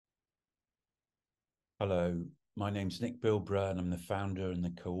Hello, my name's Nick Bilbrough and I'm the founder and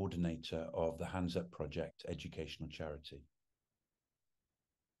the coordinator of the Hands Up Project educational charity.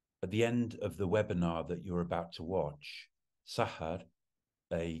 At the end of the webinar that you're about to watch, Sahar,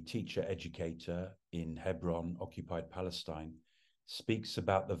 a teacher educator in Hebron, occupied Palestine, speaks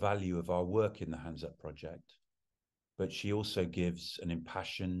about the value of our work in the Hands Up Project, but she also gives an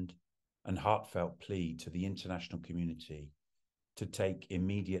impassioned and heartfelt plea to the international community to take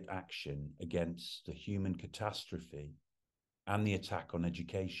immediate action against the human catastrophe and the attack on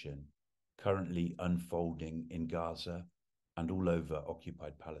education currently unfolding in Gaza and all over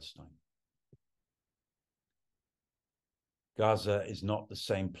occupied Palestine. Gaza is not the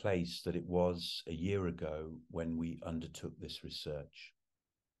same place that it was a year ago when we undertook this research.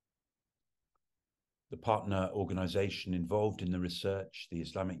 The partner organization involved in the research, the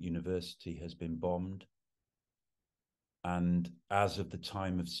Islamic University, has been bombed. And as of the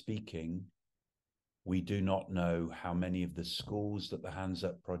time of speaking, we do not know how many of the schools that the Hands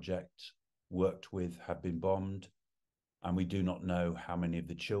Up Project worked with have been bombed, and we do not know how many of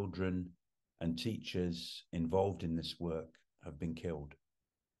the children and teachers involved in this work have been killed.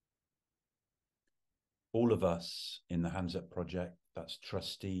 All of us in the Hands Up Project, that's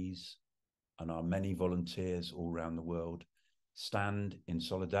trustees and our many volunteers all around the world, stand in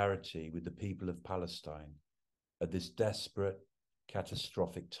solidarity with the people of Palestine at this desperate,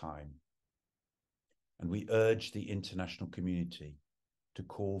 catastrophic time. And we urge the international community to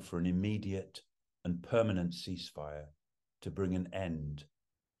call for an immediate and permanent ceasefire to bring an end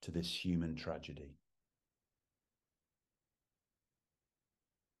to this human tragedy.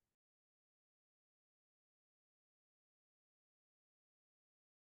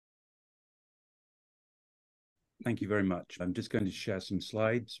 Thank you very much. I'm just going to share some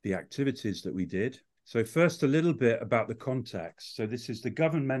slides, the activities that we did. So first, a little bit about the context. So this is the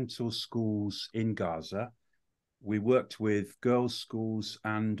governmental schools in Gaza. We worked with girls' schools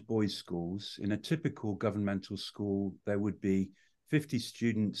and boys' schools. In a typical governmental school, there would be 50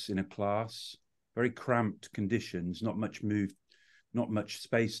 students in a class, very cramped conditions, not much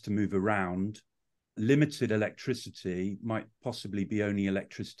space to move around, limited electricity, might possibly be only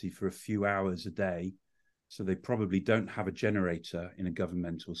electricity for a few hours a day. So they probably don't have a generator in a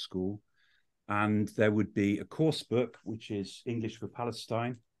governmental school. And there would be a course book, which is English for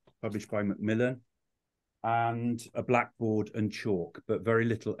Palestine, published by Macmillan, and a blackboard and chalk, but very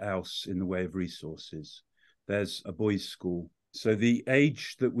little else in the way of resources. There's a boys' school. So the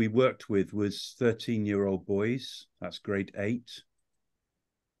age that we worked with was 13-year-old boys. That's grade 8.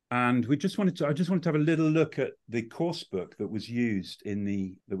 And I just wanted to have a little look at the course book that was used in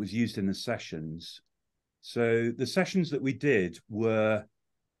the sessions. So the sessions that we did were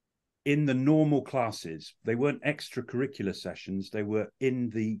in the normal classes. They weren't extracurricular sessions. They were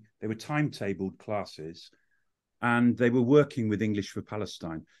timetabled classes, and they were working with English for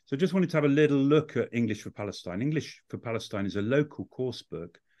Palestine. So I just wanted to have a little look at English for Palestine. English for Palestine is a local course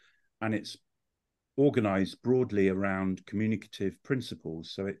book, and it's organized broadly around communicative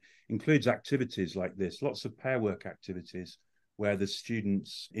principles. So it includes activities like this, lots of pair work activities where the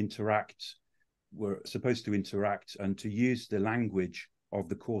students were supposed to interact and to use the language of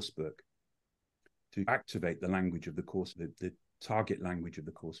the course book to activate the language of the course, the target language of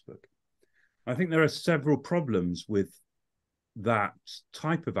the course book. I think there are several problems with that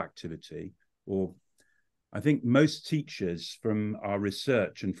type of activity, or I think most teachers from our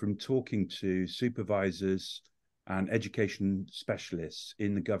research and from talking to supervisors and education specialists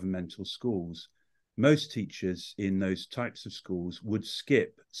in the governmental schools, most teachers in those types of schools would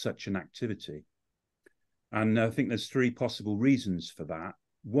skip such an activity. And I think there's 3 possible reasons for that.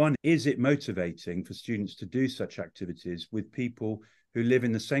 One, is it motivating for students to do such activities with people who live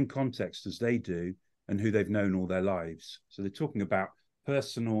in the same context as they do and who they've known all their lives? So they're talking about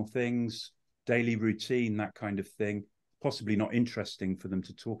personal things, daily routine, that kind of thing. Possibly not interesting for them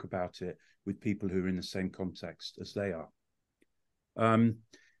to talk about it with people who are in the same context as they are.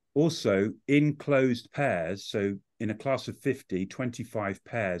 Also, in closed pairs, so in a class of 50, 25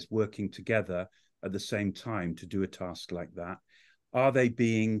 pairs working together at the same time to do a task like that, are they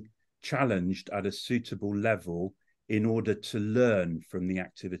being challenged at a suitable level in order to learn from the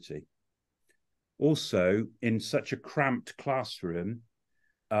activity? Also, in such a cramped classroom,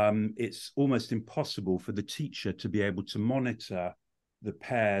 it's almost impossible for the teacher to be able to monitor the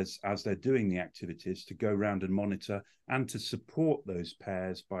pairs as they're doing the activities, to go around and monitor and to support those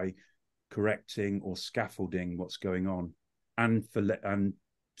pairs by correcting or scaffolding what's going on, and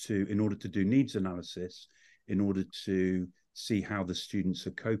in order to do needs analysis, in order to see how the students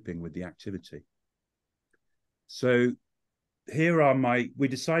are coping with the activity. So here are we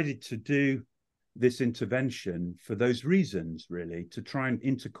decided to do this intervention for those reasons, really, to try and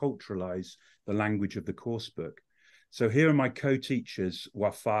interculturalize the language of the course book. So here are my co-teachers,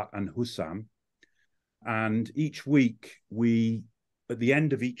 Wafa and Hussam. And each week, at the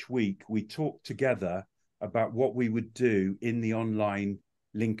end of each week, we talk together about what we would do in the online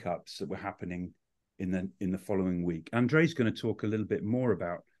link-ups that were happening in the following week. Andre's going to talk a little bit more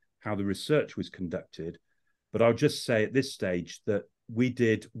about how the research was conducted, but I'll just say at this stage that we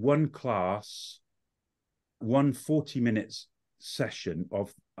did one class, one 40-minute session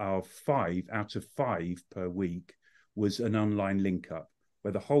of our 5 out of 5 per week was an online link-up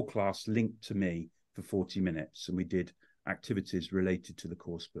where the whole class linked to me for 40 minutes, and we did activities related to the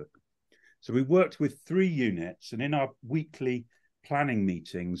course book. So we worked with 3 units, and in our weekly planning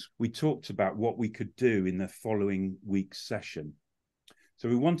meetings, we talked about what we could do in the following week's session. So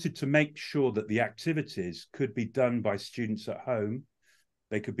we wanted to make sure that the activities could be done by students at home.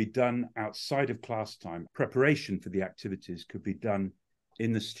 They could be done outside of class time. Preparation for the activities could be done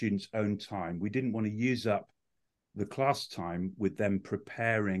in the students' own time. We didn't want to use up the class time with them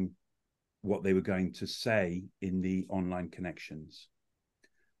preparing what they were going to say in the online connections.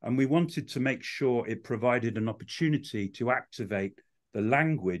 And we wanted to make sure it provided an opportunity to activate the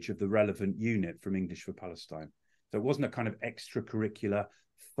language of the relevant unit from English for Palestine. So it wasn't a kind of extracurricular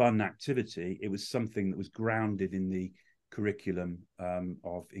fun activity. It was something that was grounded in the curriculum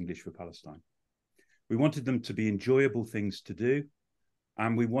of English for Palestine. We wanted them to be enjoyable things to do,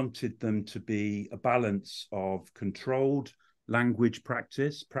 and we wanted them to be a balance of controlled language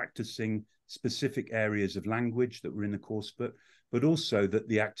practice, practicing specific areas of language that were in the course book, but also that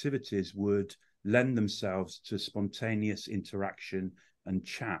the activities would lend themselves to spontaneous interaction and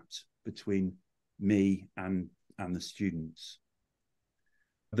chat between me and the students.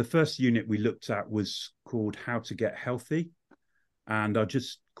 The first unit we looked at was called How to Get Healthy. And I'll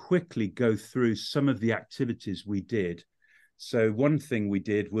just quickly go through some of the activities we did. So one thing we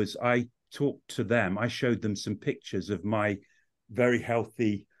did was I talked to them. I showed them some pictures of my very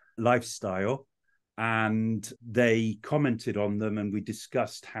healthy lifestyle, and they commented on them, and we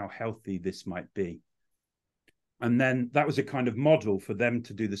discussed how healthy this might be. And then that was a kind of model for them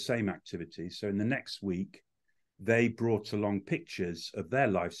to do the same activity. So in the next week, they brought along pictures of their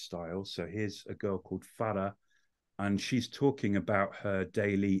lifestyle. So here's a girl called Farah, and she's talking about her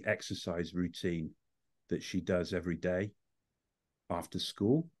daily exercise routine that she does every day after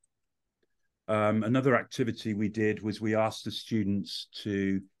school. Another activity we did was we asked the students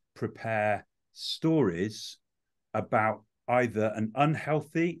to prepare stories about either an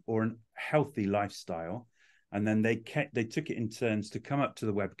unhealthy or a healthy lifestyle. And then they took it in turns to come up to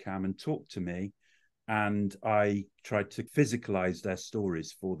the webcam and talk to me. And I tried to physicalize their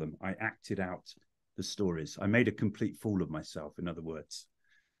stories for them. I acted out the stories. I made a complete fool of myself, in other words.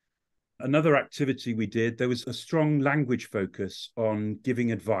 Another activity we did, there was a strong language focus on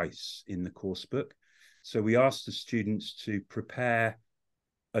giving advice in the course book. So we asked the students to prepare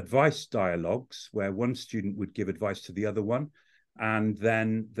advice dialogues where one student would give advice to the other one, and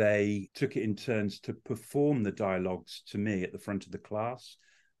then they took it in turns to perform the dialogues to me at the front of the class.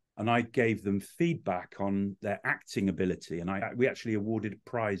 And I gave them feedback on their acting ability, and we actually awarded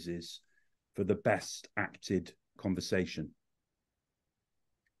prizes for the best acted conversation.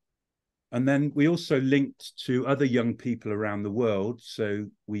 And then we also linked to other young people around the world. So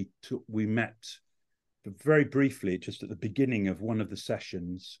we met very briefly, just at the beginning of one of the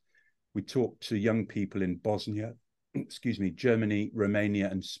sessions. We talked to young people in Bosnia, Germany, Romania,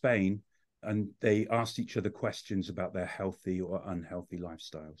 and Spain, and they asked each other questions about their healthy or unhealthy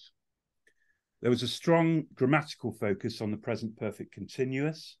lifestyles. There was a strong grammatical focus on the present perfect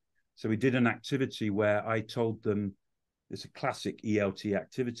continuous. So we did an activity where I told them, it's a classic ELT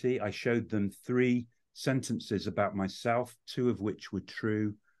activity. I showed them 3 sentences about myself, 2 of which were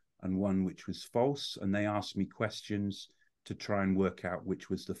true and 1 which was false. And they asked me questions to try and work out which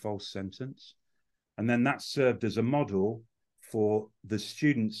was the false sentence. And then that served as a model for the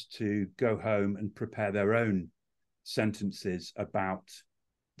students to go home and prepare their own sentences about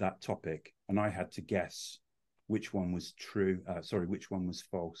that topic. And I had to guess which one was true, which one was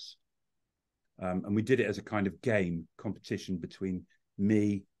false. And we did it as a kind of game competition between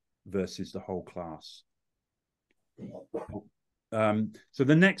me versus the whole class. So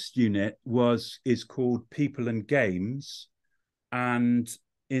the next unit is called People and Games. And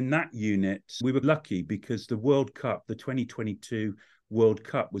in that unit, we were lucky because the World Cup, the 2022 World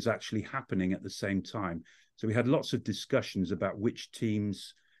Cup, was actually happening at the same time. So we had lots of discussions about which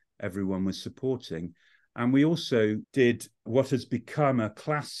teams everyone was supporting. And we also did what has become a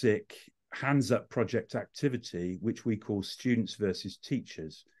classic hands up project activity, which we call students versus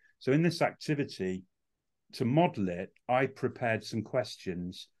teachers. So in this activity, to model it, I prepared some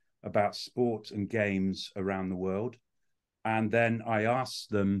questions about sport and games around the world. And then I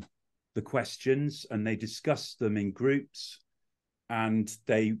asked them the questions and they discussed them in groups, and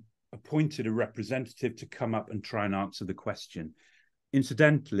they appointed a representative to come up and try and answer the question.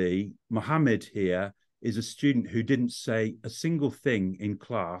 Incidentally, Mohammed here is a student who didn't say a single thing in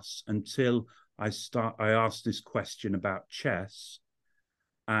class until I asked this question about chess.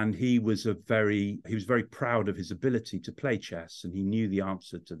 And he was very proud of his ability to play chess, and he knew the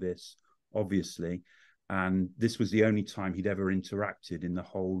answer to this, obviously. And this was the only time he'd ever interacted in the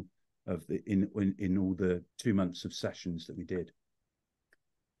whole of in all the 2 months of sessions that we did.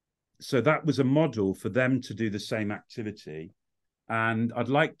 So that was a model for them to do the same activity. And I'd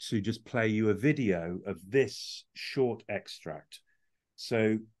like to just play you a video of this short extract.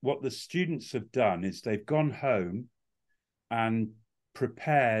 So what the students have done is they've gone home and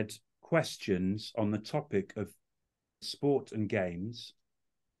prepared questions on the topic of sport and games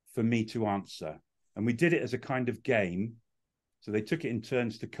for me to answer. And we did it as a kind of game. So they took it in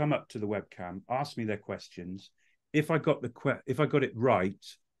turns to come up to the webcam, ask me their questions. If I got it right,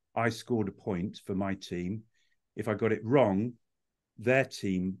 I scored a point for my team. If I got it wrong, their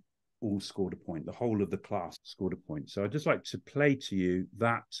team all scored a point. The whole of the class scored a point. So I'd just like to play to you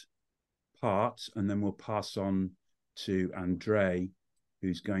that part, and then we'll pass on to Andre,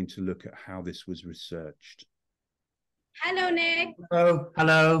 who's going to look at how this was researched. Hello, Nick. Hello.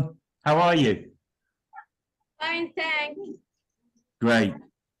 Hello. How are you? Fine, thanks. Great.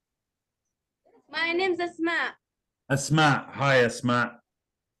 My name's Asma. Asma. Hi, Asma.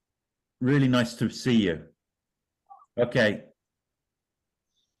 Really nice to see you. Okay.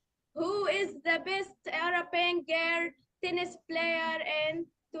 Who is the best European girl tennis player in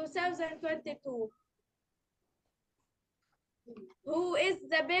 2022? Who is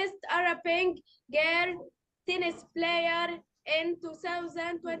the best European girl tennis player in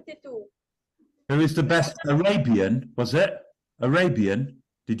 2022? Who is the best Arabian? Was it Arabian?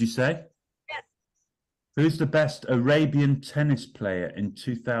 Did you say? Yes. Who's the best Arabian tennis player in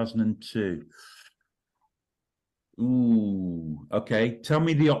 2002? Ooh, okay. Tell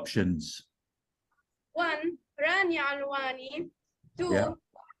me the options. 1. Rania Alwani. 2. Yeah.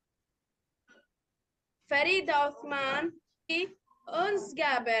 Farida Othman. 3. Uns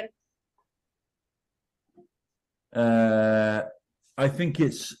Gaber. I think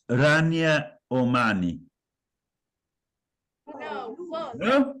it's Rania Omani. No, false.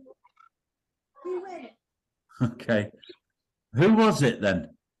 No? Okay. Who was it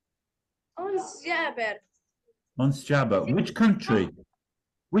then? Uns Gaber. Ons Jabba. Which country?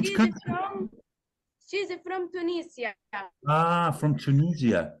 Which country? She's from Tunisia. Ah, from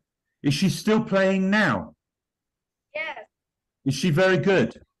Tunisia. Is she still playing now? Yes. Is she very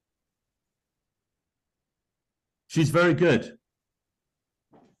good? She's very good.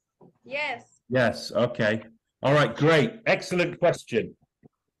 Yes. Yes, okay. All right, great. Excellent question.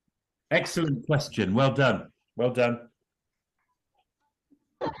 Excellent question. Well done. Well done.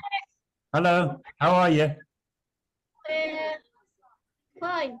 Hello, how are you?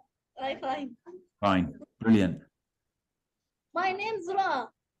 Fine. I'm fine. Fine, brilliant. My name's Ra.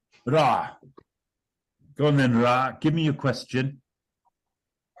 Ra. Go on then, Ra. Give me your question.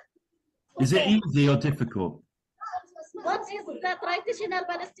 Is it easy or difficult? What is the traditional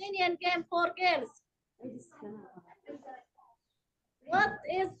Palestinian game for girls? What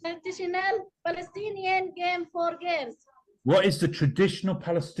is traditional Palestinian game for girls? What is the traditional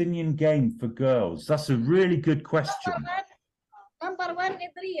Palestinian game for girls? That's a really good question. Number one,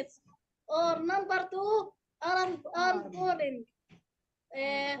 Idris. Or number two, arm bowling.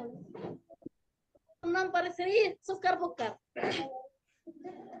 Number three, Sukar Bukar.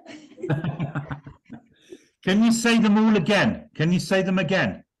 Can you say them all again? Can you say them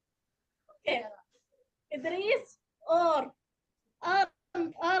again? Okay. Idris or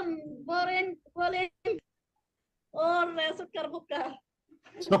arm bowling or Sukar Bukar.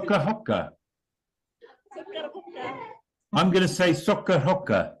 Soccer hokka. Sukar Bukar. I'm going to say soccer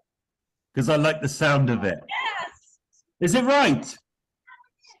hokka because I like the sound of it. Yes. Is it right?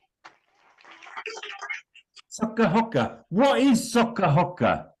 Soccer hokka. What is soccer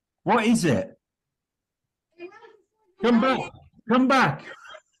hokka? What is it? Come back. Come back.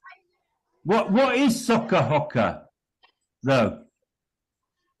 What is soccer hokka, though?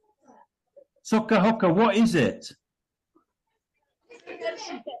 Soccer hokka, what is it?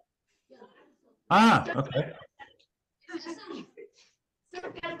 Ah, okay.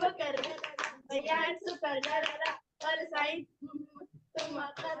 Sukar Bukar. Ayan, Sukar. Wala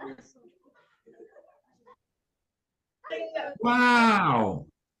Said. Wow.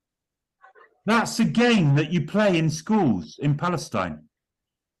 That's a game that you play in schools in Palestine.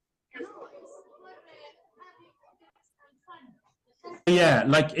 Yeah,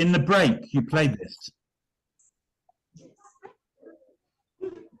 like in the break, you play this.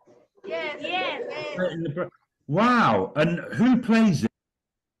 Yes. In the break. Wow. And who plays it?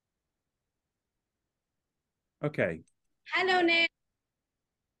 Okay. Hello, Nate.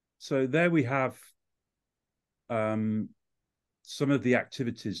 So there we have some of the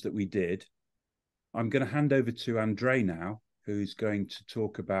activities that we did. I'm going to hand over to Andre now, who's going to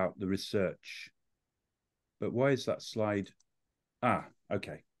talk about the research. But why is that slide? Ah,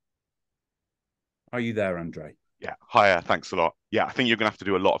 okay. Are you there, Andre? Yeah, hiya, thanks a lot. Yeah, I think you're gonna have to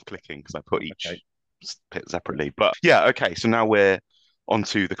do a lot of clicking because I put each bit separately. But yeah, okay, so now we're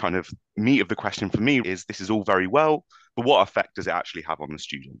onto the kind of meat of the question for me is this is all very well, but what effect does it actually have on the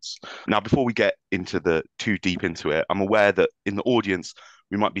students? Now, before we get into the too deep into it, I'm aware that in the audience,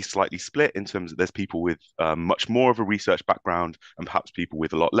 we might be slightly split in terms of there's people with much more of a research background and perhaps people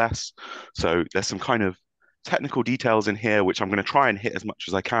with a lot less. So there's some kind of technical details in here, which I'm going to try and hit as much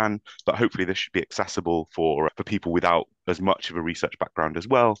as I can, but hopefully this should be accessible for people without as much of a research background as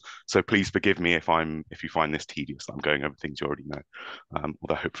well. So please forgive me if you find this tedious, that I'm going over things you already know,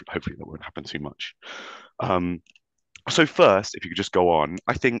 although hopefully that won't happen too much. So first, if you could just go on,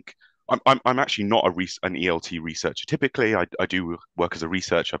 I think I'm actually not an ELT researcher. Typically, I do work as a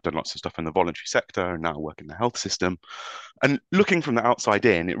researcher. I've done lots of stuff in the voluntary sector and now work in the health system. And looking from the outside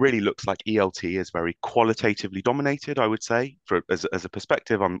in, it really looks like ELT is very qualitatively dominated, I would say. As a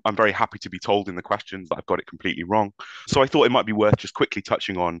perspective, I'm very happy to be told in the questions that I've got it completely wrong. So I thought it might be worth just quickly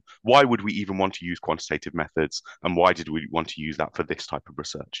touching on why would we even want to use quantitative methods and why did we want to use that for this type of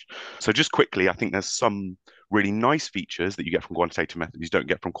research? So just quickly, I think there's some really nice features that you get from quantitative methods you don't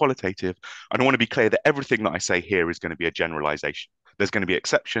get from qualitative. And I want to be clear that everything that I say here is going to be a generalization. There's going to be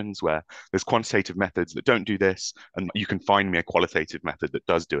exceptions where there's quantitative methods that don't do this, and you can find me a qualitative method that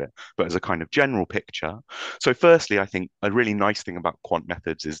does do it, but as a kind of general picture. So firstly, I think a really nice thing about quant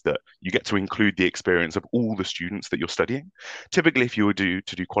methods is that you get to include the experience of all the students that you're studying. Typically, if you were to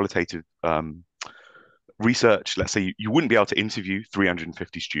do qualitative research, let's say you wouldn't be able to interview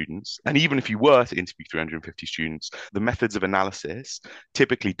 350 students. And even if you were to interview 350 students, the methods of analysis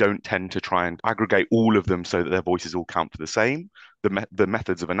typically don't tend to try and aggregate all of them so that their voices all count for the same. The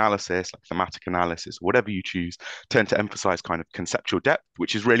methods of analysis, like thematic analysis, whatever you choose, tend to emphasize kind of conceptual depth,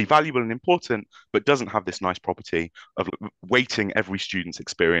 which is really valuable and important, but doesn't have this nice property of weighting every student's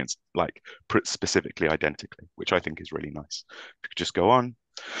experience like specifically identically, which I think is really nice. If you could just go on.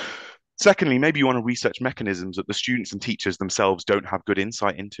 Secondly, maybe you want to research mechanisms that the students and teachers themselves don't have good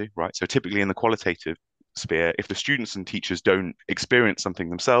insight into, right? So typically in the qualitative sphere, if the students and teachers don't experience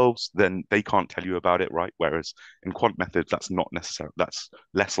something themselves, then they can't tell you about it, right? Whereas in quant methods, that's not necessary, that's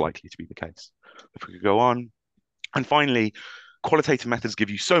less likely to be the case. If we could go on. And finally, qualitative methods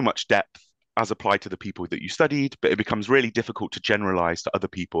give you so much depth as applied to the people that you studied, but it becomes really difficult to generalize to other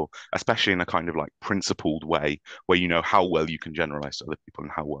people, especially in a kind of like principled way where you know how well you can generalize to other people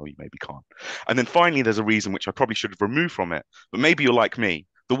and how well you maybe can't. And then finally, there's a reason which I probably should have removed from it, but maybe you're like me.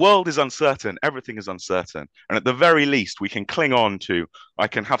 The world is uncertain, everything is uncertain. And at the very least, we can cling on to, I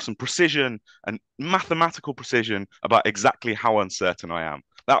can have some precision and mathematical precision about exactly how uncertain I am.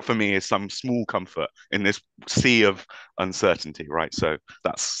 That for me is some small comfort in this sea of uncertainty, right? So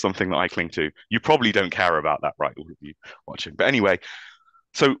that's something that I cling to. You probably don't care about that, right? All of you watching. But anyway,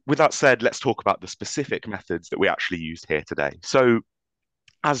 so with that said, let's talk about the specific methods that we actually used here today. So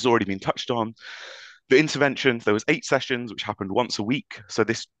as has already been touched on, the interventions, there was 8 sessions, which happened once a week. So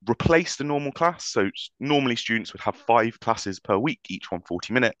this replaced a normal class. So normally students would have 5 classes per week, each one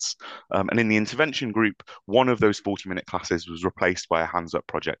 40 minutes. And in the intervention group, one of those 40-minute classes was replaced by a hands up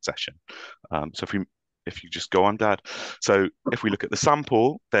project session. So if you just go on, Dad. So if we look at the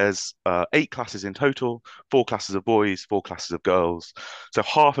sample, there's 8 classes in total, 4 classes of boys, 4 classes of girls. So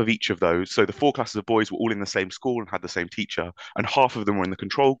half of each of those, so the 4 classes of boys were all in the same school and had the same teacher, and half of them were in the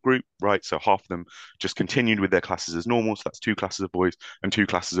control group, right? So half of them just continued with their classes as normal. So that's 2 classes of boys, and 2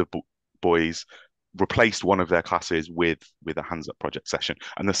 classes of boys replaced one of their classes with a hands up project session,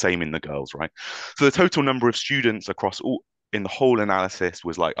 and the same in the girls, right? So the total number of students across all in the whole analysis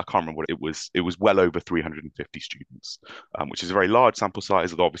was like, I can't remember what it was. It was well over 350 students, which is a very large sample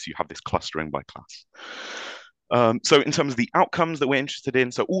size, although obviously you have this clustering by class. So in terms of the outcomes that we're interested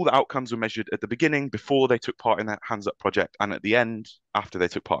in, so all the outcomes were measured at the beginning, before they took part in that hands up project, and at the end, after they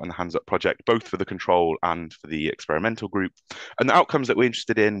took part in the hands up project, both for the control and for the experimental group. And the outcomes that we're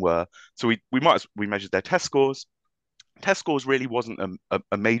interested in were, so we measured their test scores, Test scores really wasn't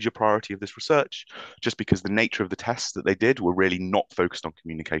a major priority of this research, just because the nature of the tests that they did were really not focused on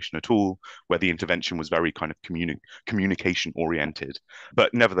communication at all, where the intervention was very kind of communication oriented.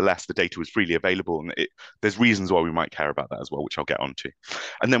 But nevertheless, the data was freely available, and there's reasons why we might care about that as well, which I'll get onto.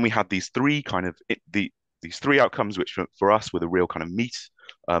 And then we had these three these three outcomes, which for us were the real kind of meat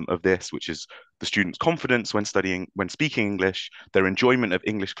of this, which is the students' confidence when speaking English, their enjoyment of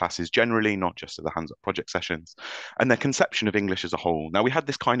English classes generally, not just at the Hands Up project sessions, and their conception of English as a whole. Now, we had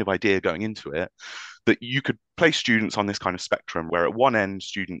this kind of idea going into it that you could place students on this kind of spectrum, where at one end,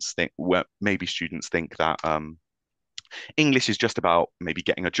 students think that English is just about maybe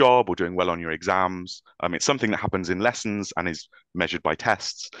getting a job or doing well on your exams. It's something that happens in lessons and is measured by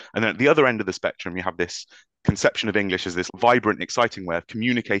tests. And then at the other end of the spectrum, you have this conception of English as this vibrant, exciting way of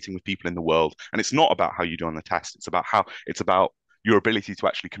communicating with people in the world. And it's not about how you do on the test. It's about your ability to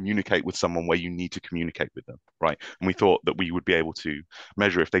actually communicate with someone where you need to communicate with them, right? And we thought that we would be able to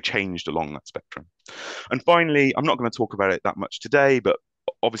measure if they changed along that spectrum. And finally, I'm not going to talk about it that much today, but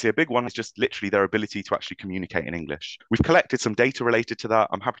obviously a big one is just literally their ability to actually communicate in English. We've collected some data related to that.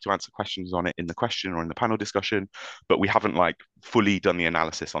 I'm happy to answer questions on it in the question or in the panel discussion, but we haven't fully done the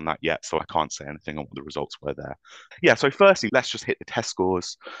analysis on that yet, so I can't say anything on what the results were there. Yeah, so firstly, let's just hit the test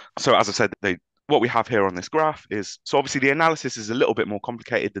scores. So as I said, what we have here on this graph is, so obviously the analysis is a little bit more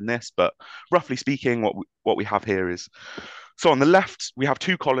complicated than this, but roughly speaking, what we have here is, so on the left, we have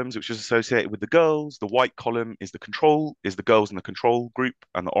two columns, which is associated with the girls. The white column is the girls in the control group,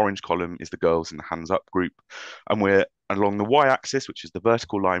 and the orange column is the girls in the hands up group. And we're along the y-axis, which is the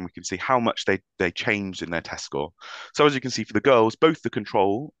vertical line, we can see how much they changed in their test score. So as you can see for the girls, both the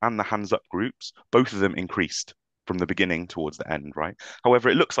control and the hands up groups, both of them increased from the beginning towards the end, right? However,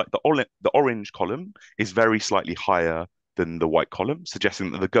 it looks like the orange column is very slightly higher than the white column,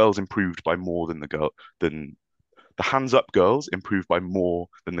 suggesting that the girls improved by more than the hands up girls improved by more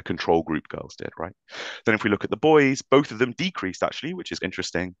than the control group girls did, right? Then if we look at the boys, both of them decreased actually, which is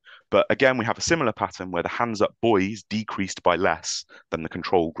interesting. But again, we have a similar pattern where the hands up boys decreased by less than the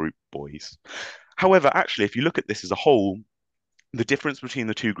control group boys. However, actually, if you look at this as a whole, the difference between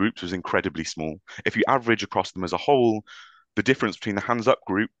the two groups was incredibly small. If you average across them as a whole, the difference between the hands up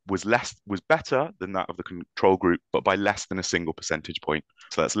group was better than that of the control group, but by less than a single percentage point.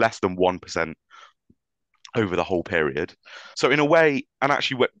 So that's less than 1% over the whole period. So in a way, and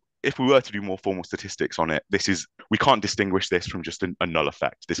actually, if we were to do more formal statistics on it, we can't distinguish this from just a null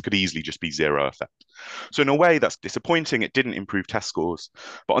effect. This could easily just be zero effect. So in a way, that's disappointing. It didn't improve test scores.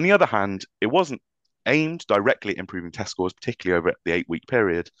 But on the other hand, it wasn't aimed directly at improving test scores, particularly over the 8-week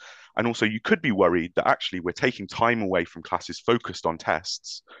period. And also, you could be worried that actually we're taking time away from classes focused on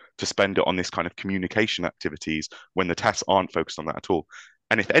tests to spend it on this kind of communication activities when the tests aren't focused on that at all.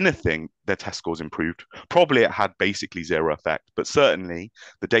 And if anything, their test scores improved. Probably it had basically zero effect, but certainly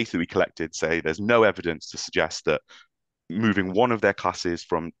the data that we collected say there's no evidence to suggest that moving one of their classes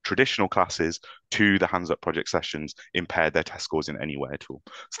from traditional classes to the Hands Up project sessions impaired their test scores in any way at all.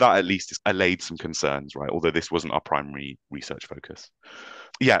 So that at least allayed some concerns, right? Although this wasn't our primary research focus.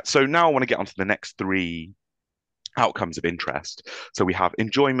 Yeah, so now I want to get onto the next three outcomes of interest. So we have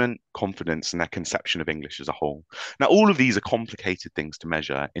enjoyment, confidence, and their conception of English as a whole. Now, all of these are complicated things to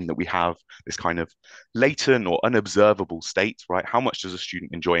measure in that we have this kind of latent or unobservable state, right? How much does a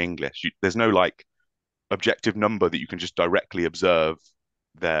student enjoy English? There's no objective number that you can just directly observe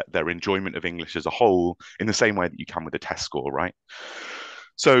their enjoyment of English as a whole in the same way that you can with a test score, right?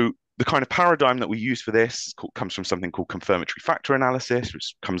 So the kind of paradigm that we use for this comes from something called confirmatory factor analysis,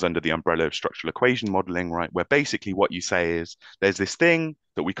 which comes under the umbrella of structural equation modeling, right? Where basically what you say is there's this thing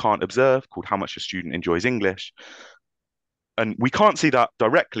that we can't observe called how much a student enjoys English. And we can't see that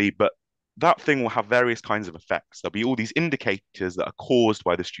directly, but that thing will have various kinds of effects. There'll be all these indicators that are caused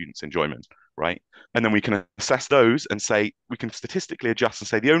by the student's enjoyment, right? And then we can assess those and say, we can statistically adjust and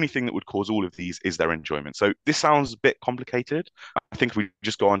say the only thing that would cause all of these is their enjoyment. So this sounds a bit complicated. I think if we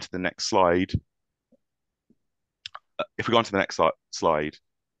just go on to the next slide. If we go on to the next slide,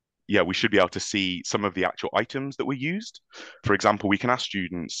 yeah, we should be able to see some of the actual items that were used. For example, we can ask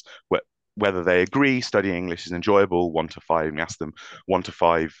students whether they agree studying English is enjoyable, 1 to 5, and we ask them 1 to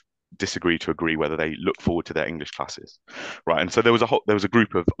 5 disagree to agree whether they look forward to their English classes, right? And so there was a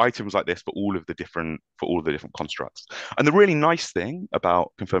group of items like this for all of the different constructs. And the really nice thing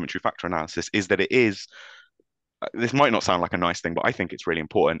about confirmatory factor analysis is that this might not sound like a nice thing, but I think it's really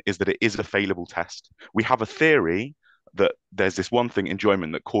important, is that it is a failable test. We have a theory that there's this one thing,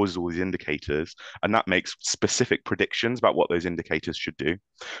 enjoyment, that causes all these indicators, and that makes specific predictions about what those indicators should do.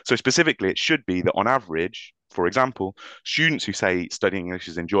 So specifically, it should be that on average, For example, students who say studying English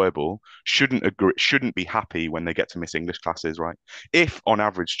is enjoyable shouldn't be happy when they get to miss English classes, right? If on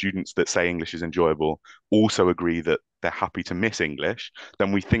average students that say English is enjoyable also agree that they're happy to miss English,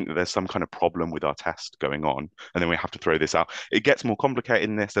 then we think that there's some kind of problem with our test going on, and then we have to throw this out. It gets more complicated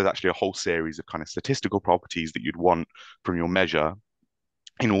than this. There's actually a whole series of kind of statistical properties that you'd want from your measure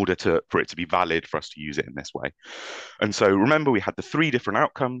in order for it to be valid for us to use it in this way. And so remember, we had the three different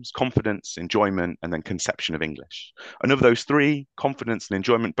outcomes: confidence, enjoyment, and then conception of English. And of those three, confidence and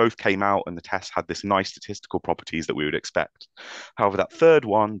enjoyment both came out, and the test had this nice statistical properties that we would expect. However, that third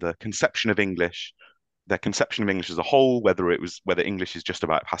one, the conception of English, their conception of English as a whole, whether English is just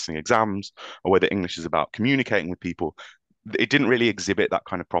about passing exams or whether English is about communicating with people, it didn't really exhibit that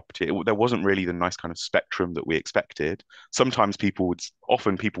kind of property. There wasn't really the nice kind of spectrum that we expected. Sometimes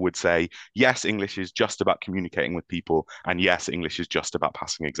often people would say, yes, English is just about communicating with people, and yes, English is just about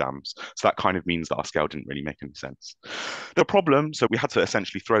passing exams. So that kind of means that our scale didn't really make any sense. The problem, so we had to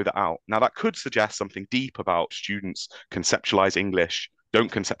essentially throw that out. Now that could suggest something deep about students conceptualize English,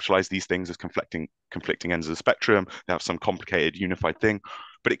 don't conceptualize these things as conflicting ends of the spectrum. They have some complicated unified thing.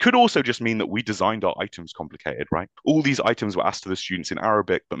 But it could also just mean that we designed our items complicated, right? All these items were asked to the students in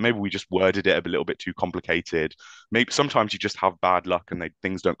Arabic, but maybe we just worded it a little bit too complicated. Maybe sometimes you just have bad luck and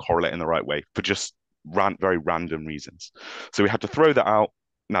things don't correlate in the right way for just very random reasons. So we had to throw that out.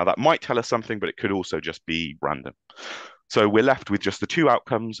 Now that might tell us something, but it could also just be random. So we're left with just the two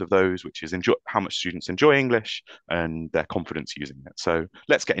outcomes of those, which is how much students enjoy English and their confidence using it. So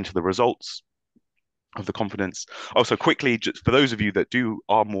let's get into the results of the confidence. Also, quickly, just for those of you that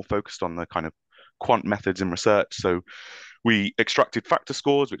are more focused on the kind of quant methods in research, so we extracted factor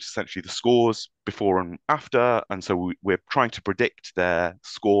scores, which is essentially the scores before and after, and so we're trying to predict their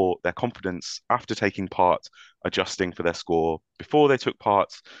confidence after taking part, adjusting for their score before they took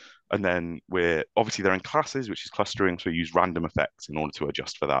part. And then they're in classes, which is clustering, so we use random effects in order to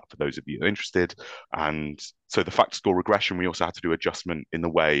adjust for that, for those of you who are interested. And so the factor score regression, we also had to do adjustment in the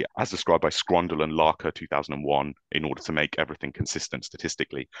way, as described by Scrondel and Larker 2001, in order to make everything consistent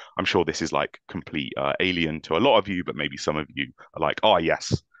statistically. I'm sure this is like complete alien to a lot of you, but maybe some of you are like, oh,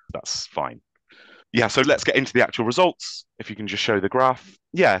 yes, that's fine. Yeah, so let's get into the actual results. If you can just show the graph.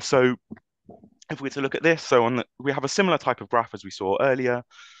 Yeah, so if we were to look at this, we have a similar type of graph as we saw earlier.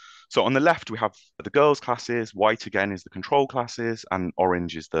 So on the left, we have the girls' classes, white again is the control classes, and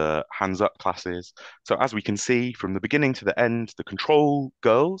orange is the hands-up classes. So as we can see, from the beginning to the end, the control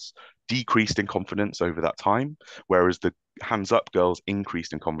girls decreased in confidence over that time, whereas the hands-up girls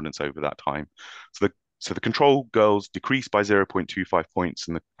increased in confidence over that time. So the control girls decreased by 0.25 points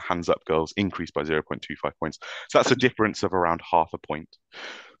and the hands-up girls increased by 0.25 points. So that's a difference of around half a point.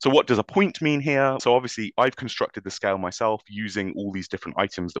 So what does a point mean here? So obviously I've constructed the scale myself using all these different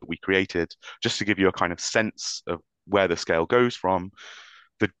items that we created, just to give you a kind of sense of where the scale goes from.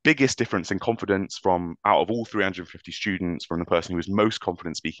 The biggest difference in confidence from out of all 350 students, from the person who is most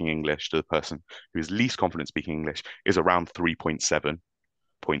confident speaking English to the person who is least confident speaking English, is around 3.7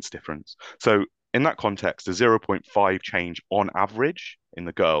 points difference. So in that context, a 0.5 change on average in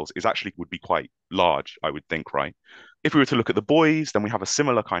the girls would be quite large, I would think, right? If we were to look at the boys, then we have a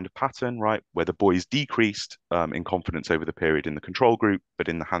similar kind of pattern, right? Where the boys decreased in confidence over the period in the control group, but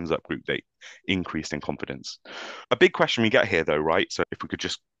in the hands up group, they increased in confidence. A big question we get here though, right? So if we could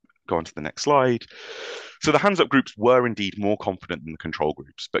just go on to the next slide. So the hands up groups were indeed more confident than the control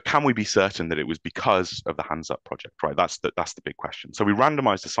groups, but can we be certain that it was because of the hands up project, right? That's the big question. So we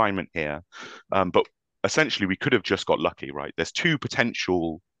randomized assignment here, but essentially we could have just got lucky, right? There's two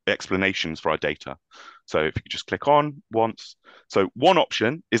potential explanations for our data. So if you could just click on once. So one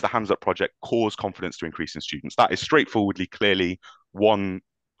option is the hands up project caused confidence to increase in students. That is straightforwardly, clearly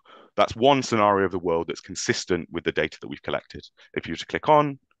that's one scenario of the world that's consistent with the data that we've collected. If you were to click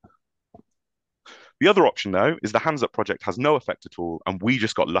on, the other option, though, is the hands up project has no effect at all, and we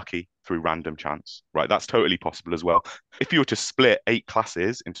just got lucky through random chance, right? That's totally possible as well. If you were to split 8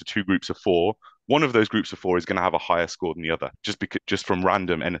 classes into 2 groups of 4, one of those groups of 4 is going to have a higher score than the other, just from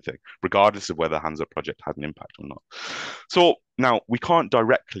random anything, regardless of whether the hands up project had an impact or not. So now we can't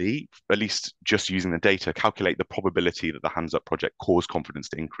directly, at least just using the data, calculate the probability that the hands up project caused confidence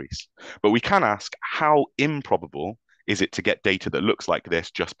to increase. But we can ask, how improbable is it to get data that looks like this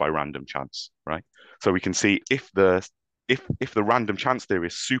just by random chance, right? So we can see if the random chance theory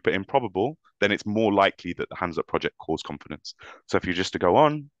is super improbable, then it's more likely that the hands up project caused confidence. So if you just to go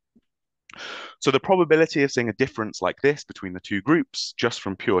on, so the probability of seeing a difference like this between the two groups just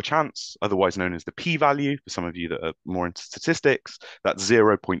from pure chance, otherwise known as the p-value, for some of you that are more into statistics, that's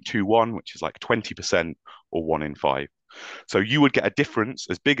 0.21, which is like 20% or 1 in 5. So you would get a difference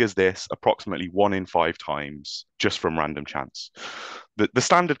as big as this approximately 1 in 5 times just from random chance. The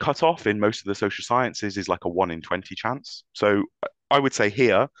standard cutoff in most of the social sciences is like a 1 in 20 chance. So I would say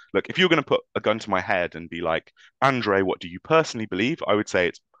here, look, if you're going to put a gun to my head and be like, Andre, what do you personally believe? I would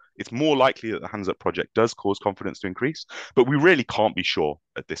say it's more likely that the Hands Up project does cause confidence to increase, but we really can't be sure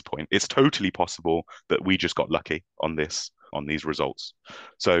at this point. It's totally possible that we just got lucky on these results.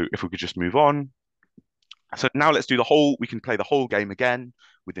 So if we could just move on. So now let's do we can play the whole game again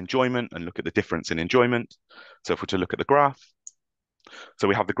with enjoyment and look at the difference in enjoyment. So if we're to look at the graph, so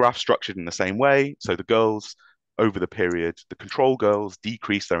we have the graph structured in the same way. So the girls over the period, the control girls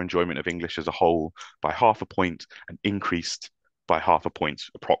decreased their enjoyment of English as a whole by 0.5 point and increased by 0.5 point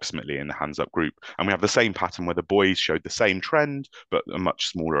approximately in the Hands Up group. And we have the same pattern where the boys showed the same trend, but a much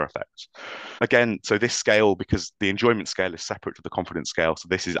smaller effect. Again, so this scale, because the enjoyment scale is separate to the confidence scale, so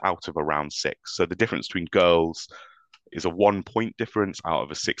this is out of around 6. So the difference between girls is a 1 point difference out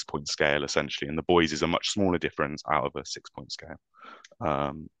of a 6 point scale, essentially, and the boys is a much smaller difference out of a 6 point scale.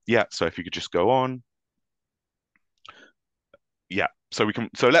 Yeah, so if you could just go on. Yeah, so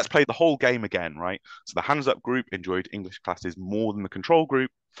let's play the whole game again, right? So the Hands Up group enjoyed English classes more than the control group,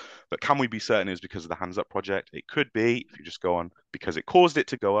 but can we be certain it was because of the Hands Up project? It could be, if you just go on, because it caused it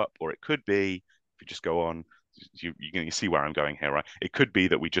to go up, or it could be, if you just go on, you see where I'm going here, right? It could be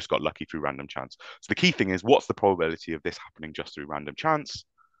that we just got lucky through random chance. So the key thing is, what's the probability of this happening just through random chance?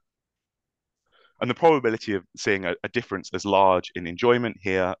 And the probability of seeing a difference as large in enjoyment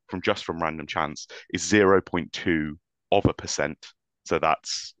here from random chance is 0.2%. So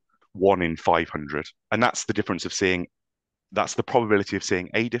that's 1 in 500. And that's the difference of that's the probability of seeing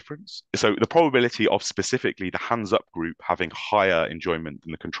a difference. So the probability of specifically the Hands Up group having higher enjoyment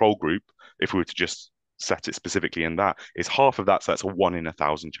than the control group, if we were to just set it specifically in that, is half of that. So that's a 1 in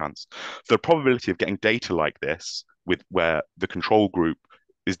 1,000 chance. So the probability of getting data like this where the control group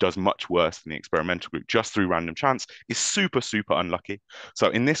does much worse than the experimental group just through random chance is super, super unlucky. So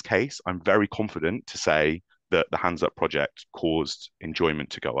in this case, I'm very confident to say that the Hands Up project caused enjoyment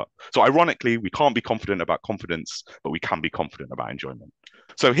to go up. So ironically, we can't be confident about confidence, but we can be confident about enjoyment.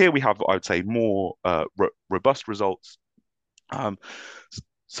 So here we have, I would say, more robust results.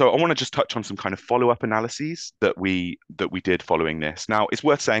 So I want to just touch on some kind of follow-up analyses that we did following this. Now, it's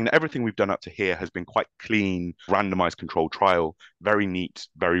worth saying that everything we've done up to here has been quite clean, randomized controlled trial, very neat,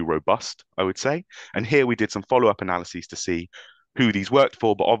 very robust, I would say. And here we did some follow-up analyses to see who these worked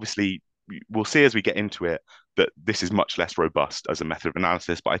for, but obviously we'll see as we get into it that this is much less robust as a method of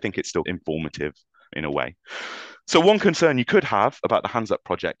analysis, but I think it's still informative in a way. So one concern you could have about the Hands Up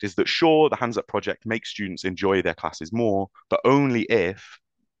project is that, sure, the Hands Up project makes students enjoy their classes more, but only if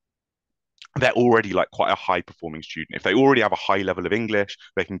they're already like quite a high performing student. If they already have a high level of English,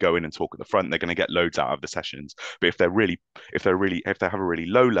 they can go in and talk at the front. They're going to get loads out of the sessions. But if they have a really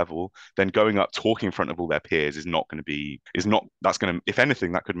low level, then going up talking in front of all their peers if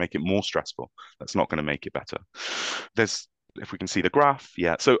anything, that could make it more stressful. That's not going to make it better. If we can see the graph,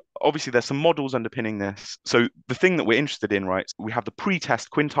 yeah. So obviously there's some models underpinning this. So the thing that we're interested in, right, we have the pre-test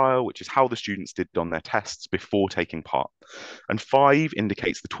quintile, which is how the students did on their tests before taking part. And 5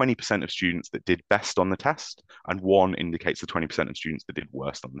 indicates the 20% of students that did best on the test, and 1 indicates the 20% of students that did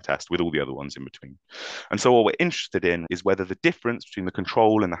worst on the test, with all the other ones in between. And so what we're interested in is whether the difference between the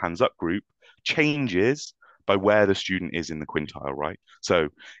control and the Hands Up group changes by where the student is in the quintile, right? So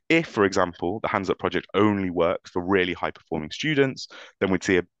if, for example, the Hands Up project only works for really high performing students, then we'd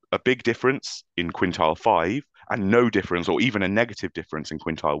see a big difference in quintile 5 and no difference or even a negative difference in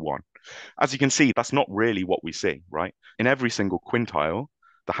quintile 1. As you can see, that's not really what we see, right? In every single quintile,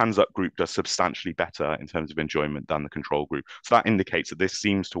 the Hands Up group does substantially better in terms of enjoyment than the control group. So that indicates that this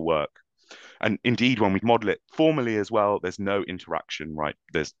seems to work. And indeed, when we model it formally as well, there's no interaction, right?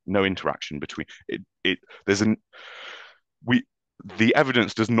 There's no interaction between it. The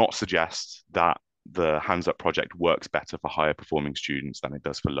evidence does not suggest that the Hands Up project works better for higher performing students than it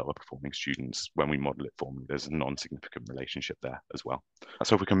does for lower performing students when we model it formally. There's a non-significant relationship there as well.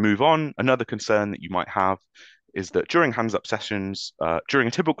 So if we can move on, another concern that you might have is that during Hands Up sessions, during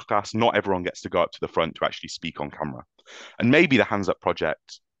a typical class, not everyone gets to go up to the front to actually speak on camera. And maybe the Hands Up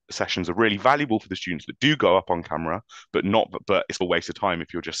project sessions are really valuable for the students that do go up on camera, but it's a waste of time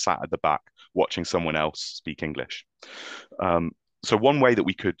if you're just sat at the back watching someone else speak English. So one way that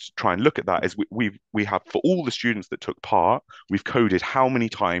we could try and look at that is we have, for all the students that took part, we've coded how many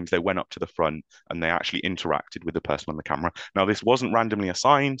times they went up to the front and they actually interacted with the person on the camera. Now, this wasn't randomly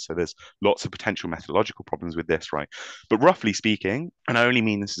assigned, so there's lots of potential methodological problems with this, right? But roughly speaking, and I only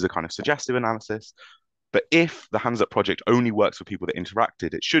mean this as a kind of suggestive analysis, But if the Hands Up project only works for people that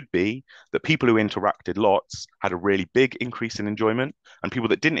interacted, it should be that people who interacted lots had a really big increase in enjoyment, and people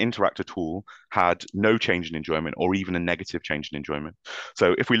that didn't interact at all had no change in enjoyment or even a negative change in enjoyment.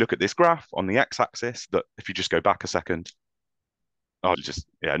 So if we look at this graph on the x-axis, that if you just go back a second,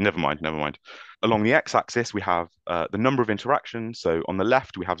 never mind. Along the x-axis, we have the number of interactions. So on the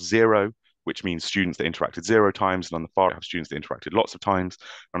left, we have 0, which means students that interacted 0 times, and on the far right, we have students that interacted lots of times.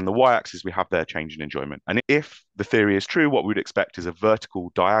 And on the y-axis, we have their change in enjoyment. And if the theory is true, what we would expect is a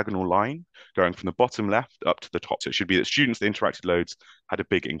vertical diagonal line going from the bottom left up to the top. So it should be that students that interacted loads had a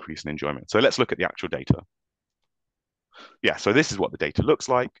big increase in enjoyment. So let's look at the actual data. Yeah, so this is what the data looks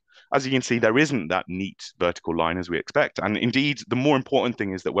like. As you can see, there isn't that neat vertical line as we expect. And indeed, the more important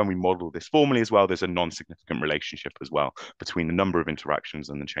thing is that when we model this formally as well, there's a non-significant relationship as well between the number of interactions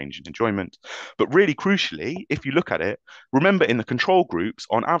and the change in enjoyment. But really crucially, if you look at it, remember in the control groups,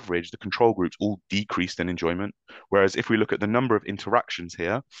 on average, the control groups all decreased in enjoyment. Whereas if we look at the number of interactions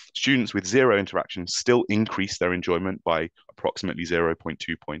here, students with 0 interactions still increase their enjoyment by approximately 0.2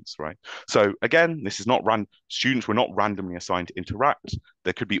 points, right? So again, this is not students were not randomly assigned to interact.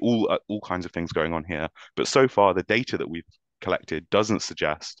 There could be all kinds of things going on here. But so far, the data that we've collected doesn't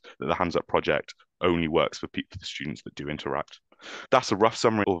suggest that the Hands Up project only works for the students that do interact. That's a rough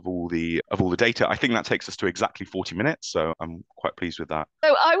summary of all the data. I think that takes us to exactly 40 minutes, so I'm quite pleased with that.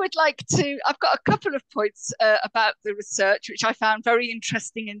 So I would like to, I've got a couple of points about the research, which I found very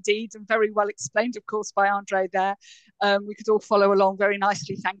interesting indeed and very well explained, of course, by Andre there. We could all follow along very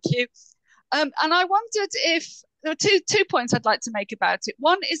nicely, thank you. And I wondered if, there are two points I'd like to make about it.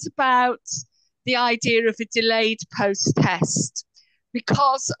 One is about the idea of a delayed post-test,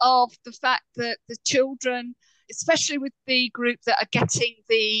 because of the fact that the children, especially with the group that are getting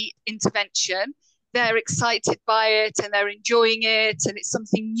the intervention, they're excited by it and they're enjoying it and it's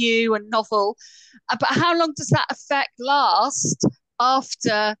something new and novel. But how long does that effect last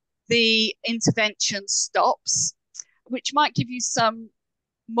after the intervention stops? Which might give you some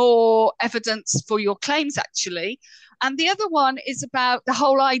more evidence for your claims, actually. And the other one is about the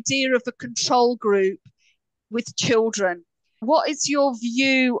whole idea of a control group with children. What is your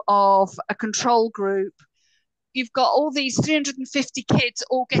view of a control group? You've got all these 350 kids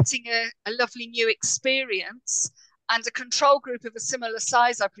all getting a lovely new experience, and a control group of a similar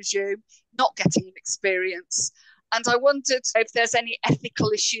size, I presume, not getting an experience. And I wondered if there's any ethical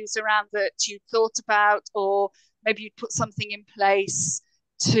issues around that you thought about, or maybe you'd put something in place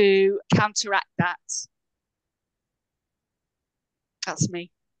to counteract that. That's me.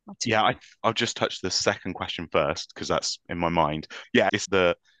 Yeah, I'll just touch the second question first because that's in my mind. Yeah,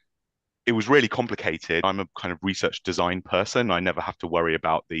 it was really complicated. I'm a kind of research design person. I never had to worry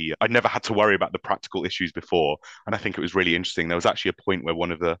about the practical issues before, and I think it was really interesting. There was actually a point where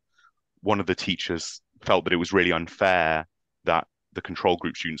one of the teachers felt that it was really unfair that the control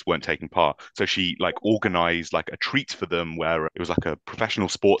group students weren't taking part. So she organized a treat for them where it was like a professional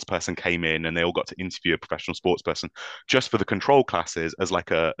sports person came in and they all got to interview a professional sports person just for the control classes as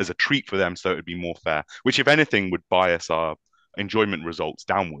a treat for them, so it would be more fair, which if anything would bias our enjoyment results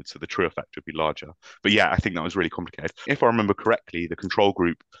downwards, so the true effect would be larger. But yeah, I think that was really complicated. If I remember correctly, the control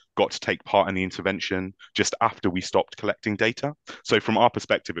group got to take part in the intervention just after we stopped collecting data. So from our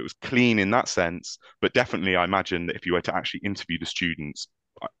perspective, it was clean in that sense, but definitely I imagine that if you were to actually interview the students,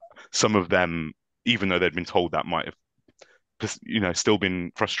 some of them, even though they'd been told that, might have still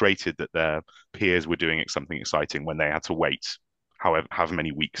been frustrated that their peers were doing something exciting when they had to wait however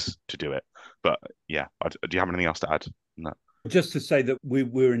many weeks to do it. But yeah, do you have anything else to add on that? Just to say that we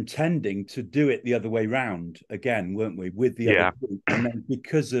were intending to do it the other way round again, weren't we, with the other group? And then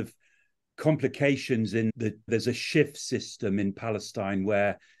because of complications there's a shift system in Palestine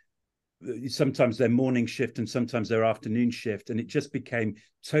where sometimes they're morning shift and sometimes they're afternoon shift, and it just became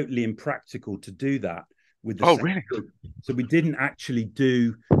totally impractical to do that with the really group. So we didn't actually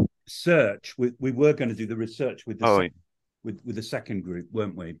do research. We were going to do the research with the second group,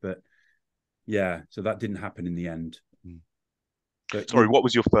 weren't we? But yeah, so that didn't happen in the end. But, sorry, what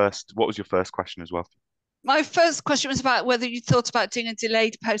was your first question as well? My first question was about whether you thought about doing a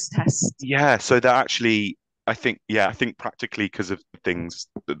delayed post-test. Yeah, so that actually, I think practically because of things,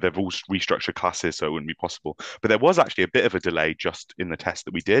 they've all restructured classes, so it wouldn't be possible. But there was actually a bit of a delay just in the test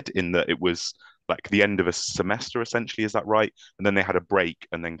that we did, in that it was like the end of a semester, essentially, is that right? And then they had a break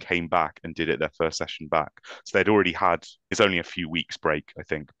and then came back and did it their first session back. So they'd already it's only a few weeks break, I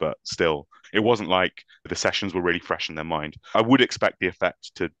think, but still, it wasn't like the sessions were really fresh in their mind. I would expect the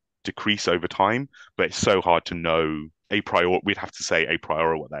effect to decrease over time, but it's so hard to know a priori. We'd have to say a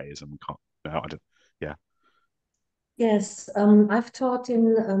priori what that is, and we can't. No, I don't. Yeah. Yes, I've taught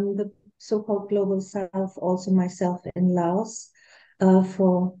in the so-called Global South, also myself in Laos,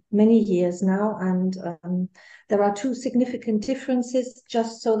 for many years now. And there are two significant differences,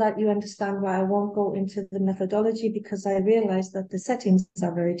 just so that you understand why I won't go into the methodology, because I realize that the settings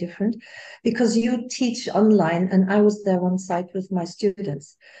are very different. Because you teach online, and I was there on site with my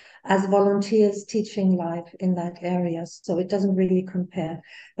students as volunteers teaching live in that area. So it doesn't really compare.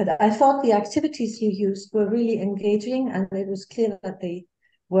 But I thought the activities you used were really engaging, and it was clear that they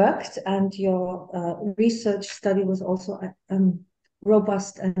worked. And your research study was also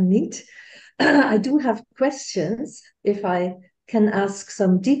robust and neat. I do have questions, if I can ask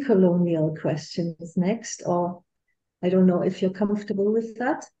some decolonial questions next, or I don't know if you're comfortable with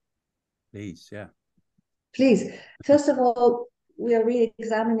that. Please, yeah. Please. First of all, we are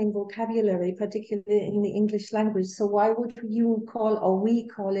re-examining vocabulary, particularly in the English language. So why would you call, or we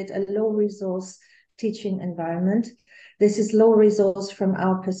call it, a low resource teaching environment? This is low resource from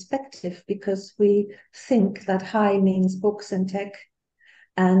our perspective because we think that high means books and tech.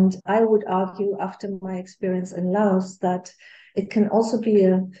 And I would argue, after my experience in Laos, that it can also be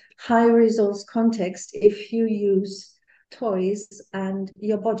a high resource context if you use toys and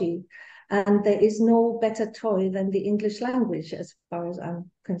your body. And there is no better toy than the English language, as far as I'm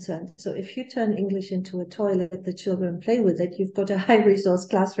concerned. So if you turn English into a toy, let the children play with it, you've got a high resource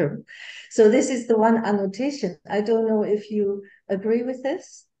classroom. So this is the one annotation. I don't know if you agree with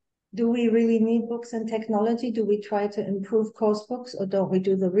this. Do we really need books and technology? Do we try to improve course books, or don't we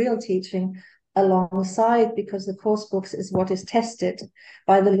do the real teaching alongside, because the course books is what is tested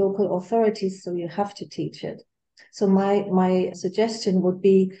by the local authorities, so you have to teach it. So my suggestion would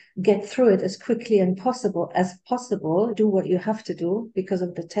be get through it as quickly as possible, do what you have to do because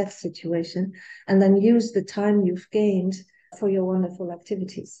of the test situation, and then use the time you've gained for your wonderful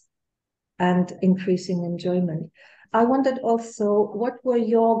activities and increasing enjoyment. I wondered also, what were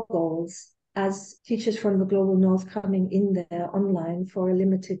your goals as teachers from the Global North coming in there online for a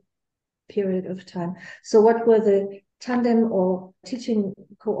limited period of time? So what were the tandem or teaching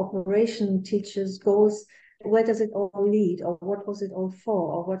cooperation teachers' goals? Where does it all lead, or what was it all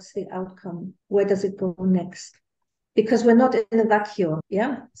for, or what's the outcome? Where does it go next? Because we're not in a vacuum,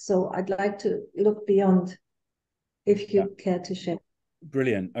 yeah? So I'd like to look beyond, if you care to share.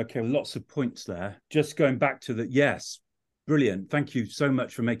 Brilliant. Okay, lots of points there. Just going back to the, yes, brilliant. Thank you so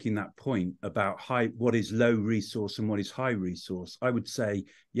much for making that point about what is low resource and what is high resource. I would say,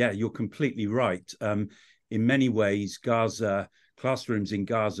 yeah, you're completely right. In many ways, classrooms in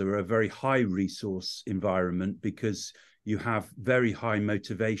Gaza are a very high resource environment because you have very high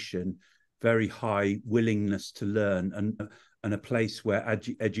motivation, very high willingness to learn, and a place where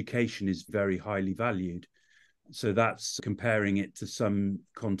education is very highly valued. So that's comparing it to some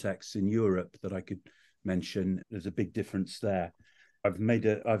contexts in Europe that I could mention. There's a big difference there.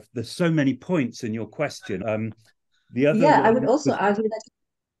 There's so many points in your question. I would also argue that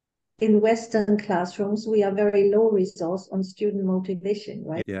in Western classrooms, we are very low resource on student motivation,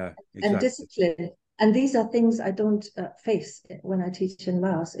 right? Yeah, exactly. And discipline. And these are things I don't face when I teach in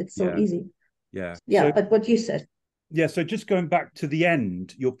Laos. It's so easy. Yeah. Yeah, but what you said. Yeah, so just going back to the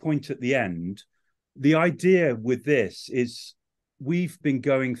end, your point at the end, the idea with this is we've been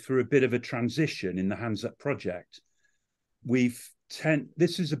going through a bit of a transition in the Hands Up project.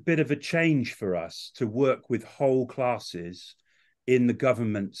 This is a bit of a change for us to work with whole classes in the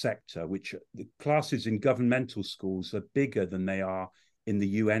government sector, which the classes in governmental schools are bigger than they are in the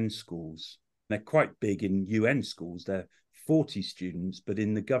UN schools. They're quite big in UN schools. They're 40 students, but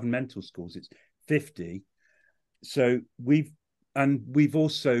in the governmental schools, it's 50. So we've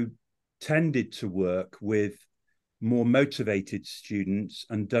also tended to work with more motivated students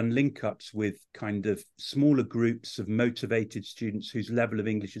and done linkups with kind of smaller groups of motivated students whose level of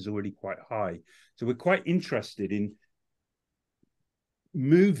English is already quite high. So we're quite interested in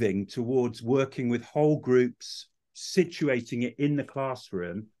moving towards working with whole groups, situating it in the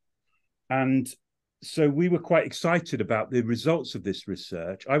classroom. And so we were quite excited about the results of this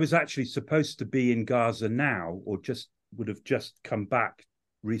research. I was actually supposed to be in Gaza now, or would have just come back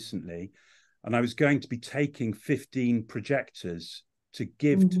recently, and I was going to be taking 15 projectors to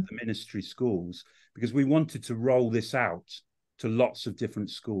give to the ministry schools, because we wanted to roll this out to lots of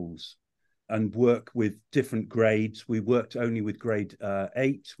different schools and work with different grades. We worked only with grade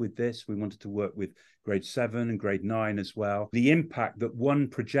 8 with this. We wanted to work with grade 7 and grade 9 as well. The impact that one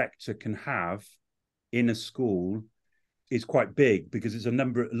projector can have in a school is quite big, because a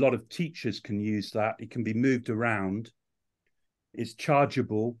lot of teachers can use that. It can be moved around. It's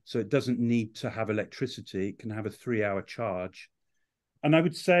chargeable, so it doesn't need to have electricity. It can have a 3-hour charge. And I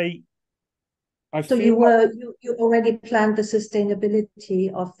would say So you already planned the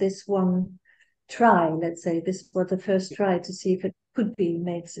sustainability of this one try, let's say this was the first try to see if it could be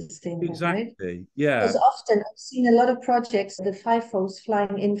made sustainable, exactly, right? yeah. Because often I've seen a lot of projects, the FIFOs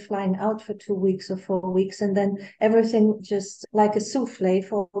flying in, flying out for 2 weeks or 4 weeks, and then everything just like a souffle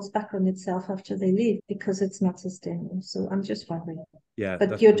falls back on itself after they leave because it's not sustainable. So I'm just wondering. Yeah,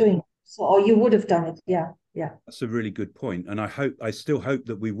 but you're doing it. So, or you would have done it. Yeah. That's a really good point. And I still hope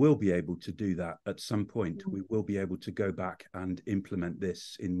that we will be able to do that at some point. Mm-hmm. We will be able to go back and implement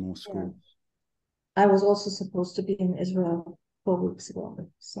this in more schools. Yeah. I was also supposed to be in Israel 4 weeks ago,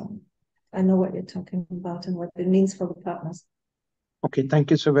 so I know what you're talking about and what it means for the partners. Okay,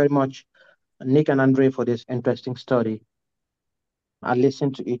 thank you so very much, Nick and Andre, for this interesting study. I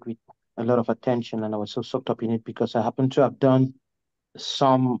listened to it with a lot of attention, and I was so soaked up in it because I happen to have done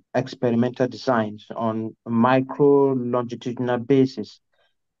some experimental designs on a micro longitudinal basis.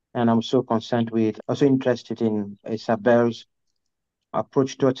 And I'm so also interested in Isabel's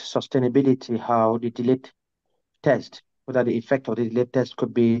approach towards sustainability, how the delayed test, whether the effect of the delayed test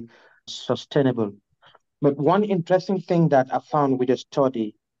could be sustainable. But one interesting thing that I found with the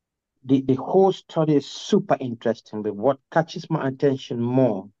study, the whole study is super interesting, but what catches my attention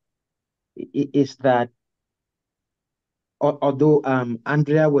more is that although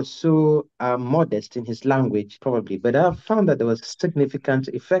Andrea was so modest in his language, probably, but I found that there was a significant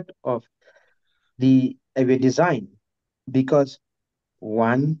effect of the area design because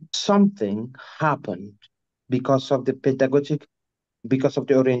something happened because of the because of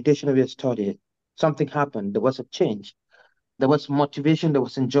the orientation of your study. Something happened. There was a change. There was motivation. There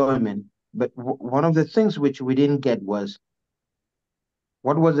was enjoyment. But one of the things which we didn't get was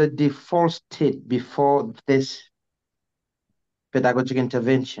what was the default state before this pedagogic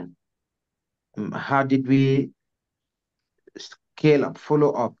intervention? How did we scale up,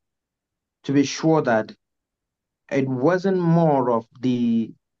 follow up to be sure that it wasn't more of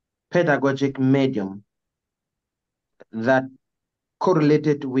the pedagogic medium that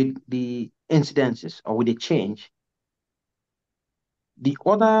correlated with the incidences or with the change? The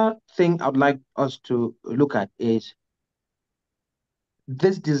other thing I'd like us to look at is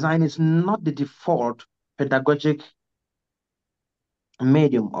this design is not the default pedagogic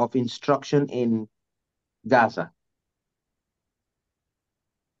medium of instruction in Gaza.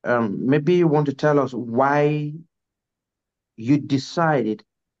 Maybe you want to tell us why you decided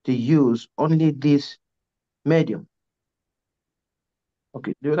to use only this medium.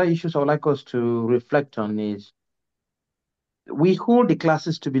 Okay, the other issues I would like us to reflect on is we hold the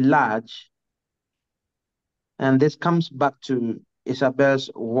classes to be large, and this comes back to Isabel's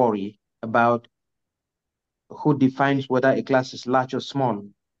worry about who defines whether a class is large or small,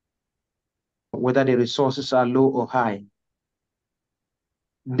 whether the resources are low or high.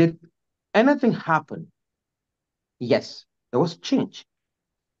 Did anything happen? Yes, there was change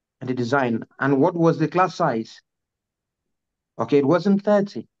in the design. And what was the class size? Okay, it wasn't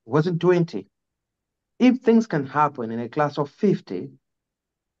 30, it wasn't 20. If things can happen in a class of 50,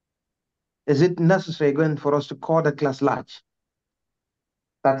 is it necessary going for us to call the class large?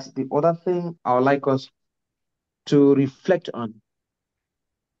 That's the other thing I would like us to reflect on.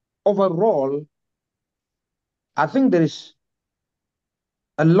 Overall, I think there is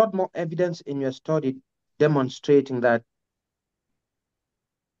a lot more evidence in your study demonstrating that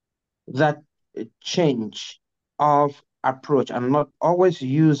change of approach and not always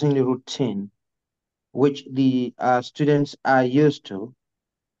using the routine which the students are used to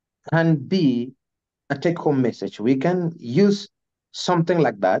can be a take-home message. We can use something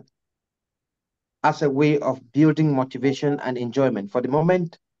like that as a way of building motivation and enjoyment. For the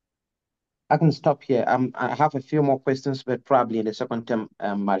moment, I can stop here. I have a few more questions, but probably in the second term,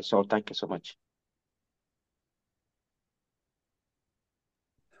 Marisol. Thank you so much.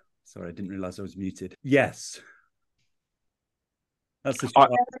 Sorry, I didn't realize I was muted. Yes. That's the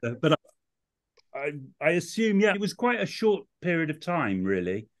short answer. But I assume, yeah, it was quite a short period of time,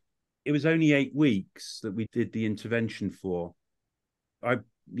 really. It was only 8 weeks that we did the intervention for. I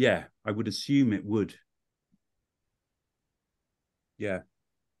would assume it would. Yeah,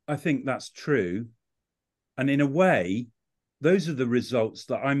 I think that's true. And in a way, those are the results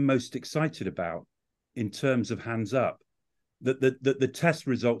that I'm most excited about in terms of hands up, that the test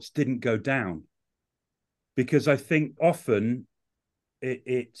results didn't go down. Because I think often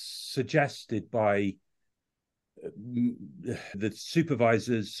it's suggested by the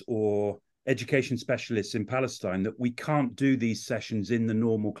supervisors or education specialists in Palestine that we can't do these sessions in the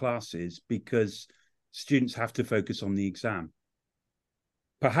normal classes because students have to focus on the exam.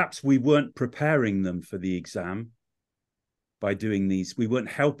 Perhaps we weren't preparing them for the exam, by doing these. We weren't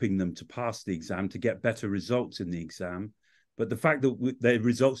helping them to pass the exam, to get better results in the exam. But the fact that their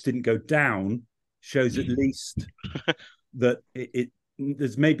results didn't go down shows at least that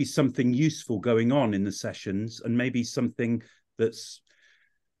there's maybe something useful going on in the sessions, and maybe something that's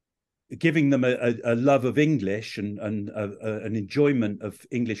giving them a love of English and an enjoyment of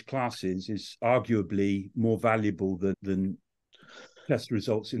English classes is arguably more valuable than test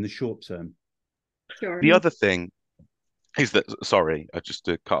results in the short term. Sure. The other thing is that, sorry, just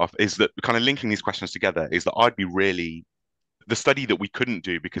to cut off, is that kind of linking these questions together is that the study that we couldn't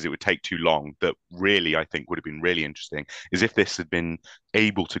do because it would take too long, that really I think would have been really interesting, is if this had been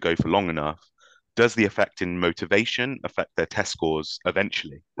able to go for long enough, does the effect in motivation affect their test scores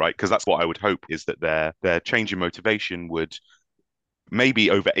eventually, right? Because that's what I would hope, is that their change in motivation would, maybe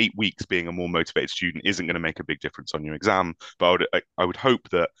over 8 weeks, being a more motivated student isn't going to make a big difference on your exam. But I would hope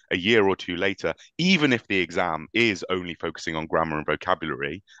that a year or two later, even if the exam is only focusing on grammar and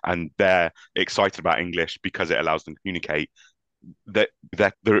vocabulary, and they're excited about English because it allows them to communicate, that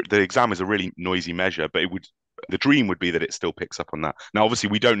the exam is a really noisy measure, but the dream would be that it still picks up on that. Now,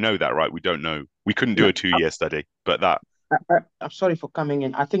 obviously, we don't know that, right? We don't know. We couldn't do a 2-year study, but that. I'm sorry for coming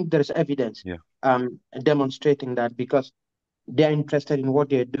in. I think there is evidence demonstrating that, because they're interested in what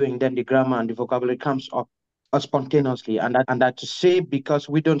they're doing, then the grammar and the vocabulary comes up spontaneously. And that to say, because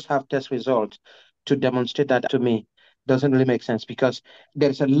we don't have test results to demonstrate that, to me doesn't really make sense, because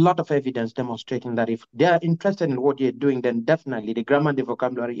there's a lot of evidence demonstrating that if they're interested in what you're doing, then definitely the grammar and the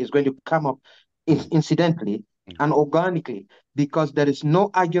vocabulary is going to come up incidentally and organically, because there is no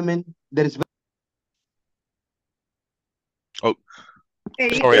argument. There is. Oh,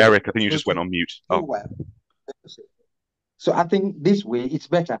 sorry, Eric, I think you just went on mute. Oh. So I think this way it's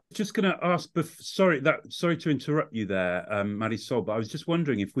better. Just going to ask, sorry to interrupt you there, Marisol, but I was just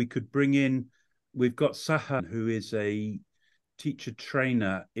wondering if we could bring in, we've got Sahar, who is a teacher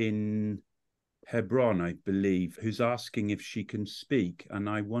trainer in Hebron, I believe, who's asking if she can speak. And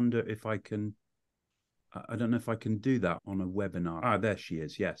I wonder if I can, I don't know if I can do that on a webinar. Ah, there she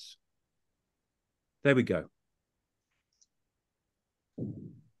is. Yes. There we go.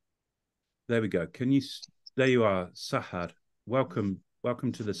 There we go. Can you, there you are, Sahar. Welcome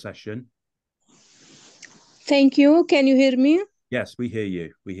to the session. Thank you. Can you hear me? Yes, we hear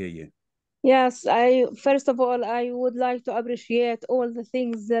you. We hear you. Yes, first of all, I would like to appreciate all the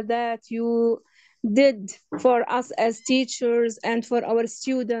things that you did for us as teachers and for our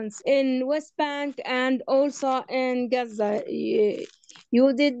students in West Bank and also in Gaza.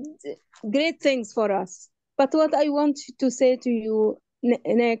 You did great things for us. But what I want to say to you,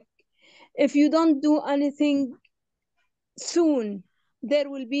 Nick, if you don't do anything soon, there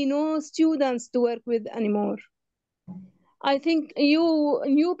will be no students to work with anymore. I think you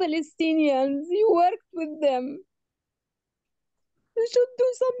Palestinians, you worked with them. You should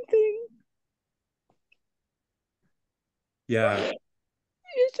do something. Yeah.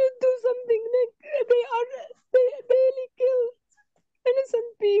 You should do something. They barely killed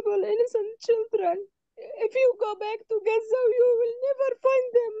innocent people, innocent children. If you go back to Gaza, you will never find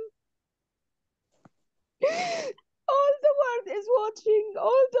them. All the world is watching.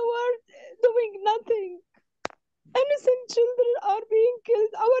 All the world doing nothing. Innocent children are being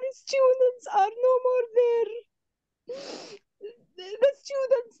killed. Our students are no more there. The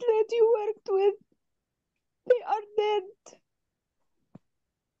students that you worked with, they are dead.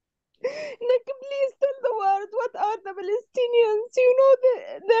 Nick, please tell the world, what are the Palestinians? You know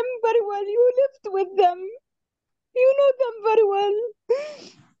them very well. You lived with them. You know them very well.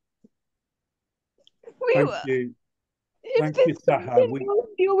 Thank you. Thank you, Sahar.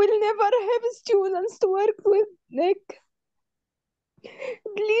 You will never have students to work with, Nick.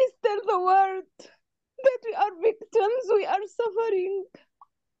 Please tell the world that we are victims, we are suffering.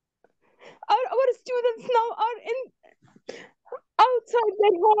 Our students now are outside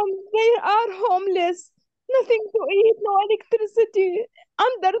their homes. They are homeless. Nothing to eat, no electricity,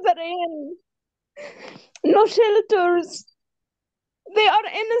 under the rain, no shelters. They are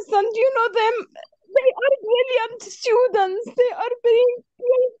innocent, you know them. They are brilliant students. They are being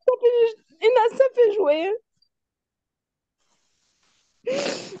selfish, in a selfish way.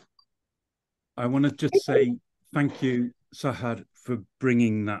 I want to just say thank you, Sahar, for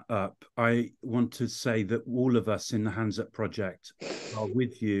bringing that up. I want to say that all of us in the Hands Up Project are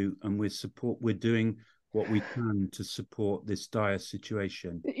with you, and we're doing what we can to support this dire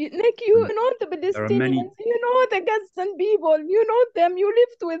situation. Nick, you know the Palestinians, you know the Gazan people, you know them, you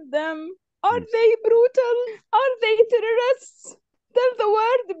lived with them. Are they brutal? Are they terrorists? Tell the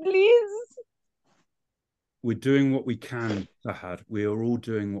world, please. We're doing what we can, Sahar. We are all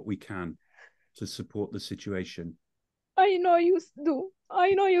doing what we can to support the situation. I know you do.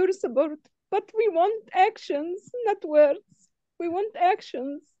 I know your support. But we want actions, not words. We want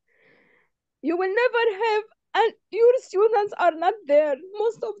actions. You will never have, and your students are not there.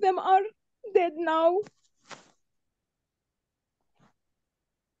 Most of them are dead now.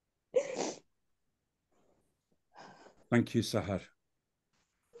 Thank you, Sahar.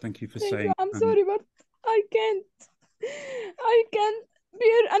 Thank you for Thank saying. you. I'm sorry, but I can't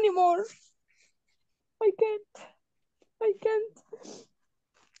bear anymore. I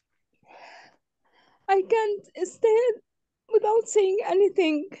can't stand without saying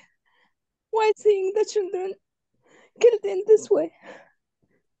anything. Why seeing the children killed in this way?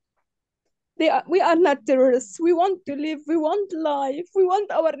 We are not terrorists. We want to live. We want life. We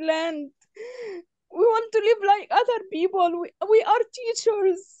want our land. We want to live like other people. We are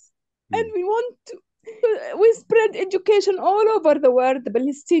teachers, and we want to. We spread education all over the world, the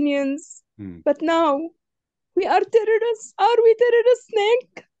Palestinians. But now we are terrorists. Are we terrorists,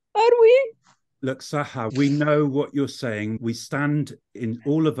 Nick? Are we? Look, Sahar, we know what you're saying. We stand in,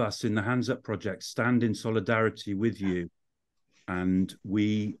 all of us in the Hands Up Project, stand in solidarity with you. And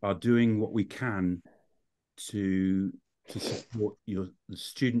we are doing what we can to support the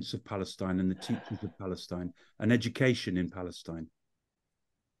students of Palestine and the teachers of Palestine and education in Palestine.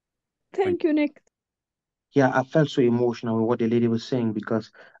 Thank you, Nick. Yeah, I felt so emotional with what the lady was saying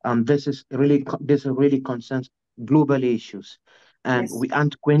because this really concerns global issues. And we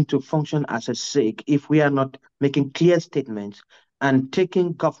aren't going to function as a SIG if we are not making clear statements and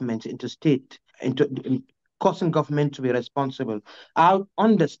taking government into causing government to be responsible. I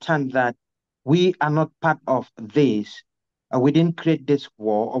understand that we are not part of this. We didn't create this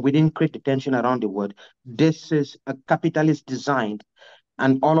war, or we didn't create the tension around the world. This is a capitalist designed,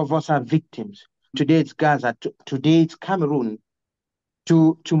 and all of us are victims. Today it's Gaza, today it's Cameroon,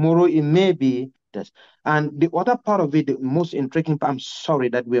 tomorrow it may be this. And the other part of it, the most intriguing part, I'm sorry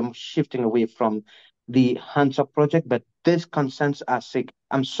that we're shifting away from the Hands Up project, but this concerns us sick.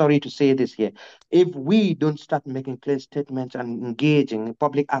 I'm sorry to say this here. If we don't start making clear statements and engaging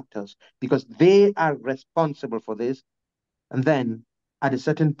public actors, because they are responsible for this, and then at a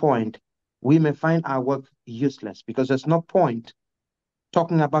certain point, we may find our work useless because there's no point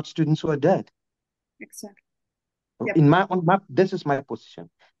talking about students who are dead. Exactly. Yep. This is my position.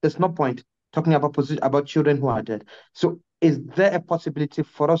 There's no point talking about children who are dead. So is there a possibility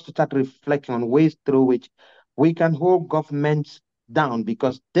for us to start reflecting on ways through which we can hold governments down?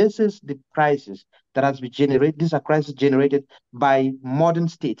 Because this is the crisis that has been generated. These are crises generated by modern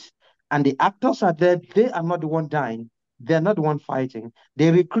states. And the actors are there. They are not the one dying. They're not the one fighting.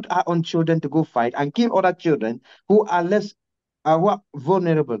 They recruit our own children to go fight and kill other children who are less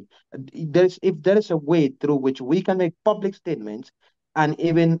vulnerable. If there is a way through which we can make public statements and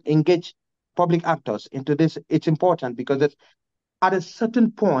even engage public actors into this, it's important because at a certain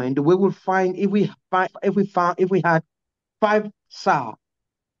point we will find if we had 5 SAR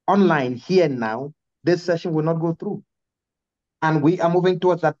online here now, this session will not go through, and we are moving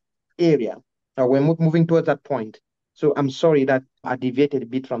towards that area. We're moving towards that point. So I'm sorry that I deviated a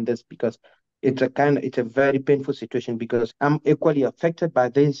bit from this because it's a very painful situation because I'm equally affected by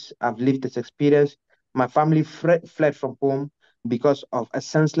this. I've lived this experience. My family fled from home because of a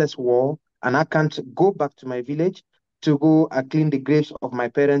senseless war, and I can't go back to my village to go clean the graves of my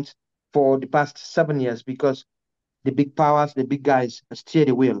parents for the past 7 years because the big powers, the big guys steer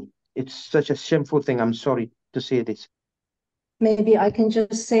the wheel. It's such a shameful thing. I'm sorry to say this. Maybe I can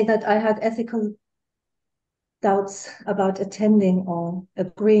just say that I had ethical doubts about attending or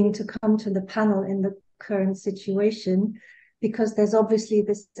agreeing to come to the panel in the current situation, because there's obviously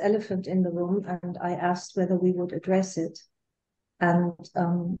this elephant in the room, and I asked whether we would address it. And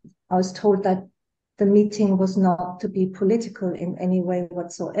I was told that the meeting was not to be political in any way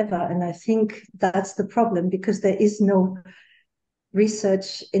whatsoever. And I think that's the problem, because there is no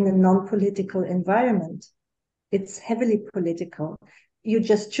research in a non-political environment. It's heavily political. You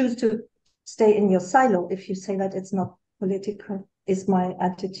just choose to stay in your silo if you say that it's not political, is my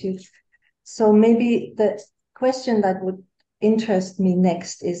attitude. So maybe the question that would interest me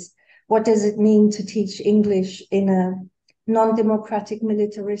next is, what does it mean to teach English in a non-democratic,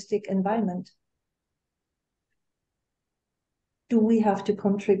 militaristic environment? Do we have to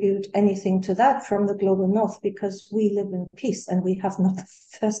contribute anything to that from the global north? Because we live in peace and we have not the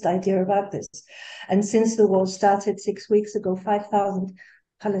first idea about this. And since the war started 6 weeks ago, 5,000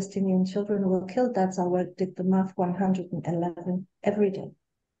 Palestinian children were killed. That's our did the math, 111 every day.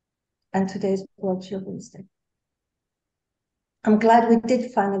 And today's World Children's Day. I'm glad we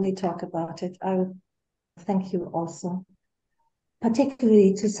did finally talk about it. I would thank you also,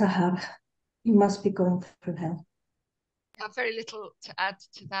 particularly to Sahar. You must be going through hell. have very little to add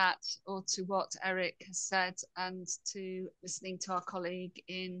to that or to what Eric has said, and to listening to our colleague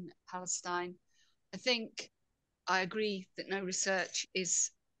in Palestine. I think I agree that no research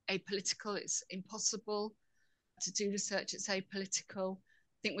is apolitical. It's impossible to do research that's apolitical.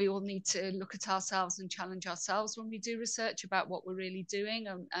 I think we all need to look at ourselves and challenge ourselves when we do research about what we're really doing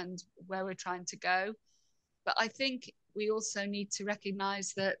and where we're trying to go. But I think we also need to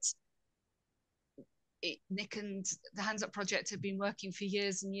recognise that Nick and the Hands Up Project have been working for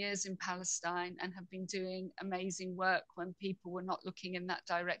years and years in Palestine and have been doing amazing work when people were not looking in that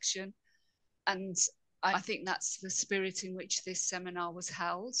direction. And I think that's the spirit in which this seminar was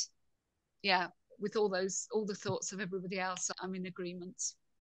held. Yeah, with all the thoughts of everybody else, I'm in agreement.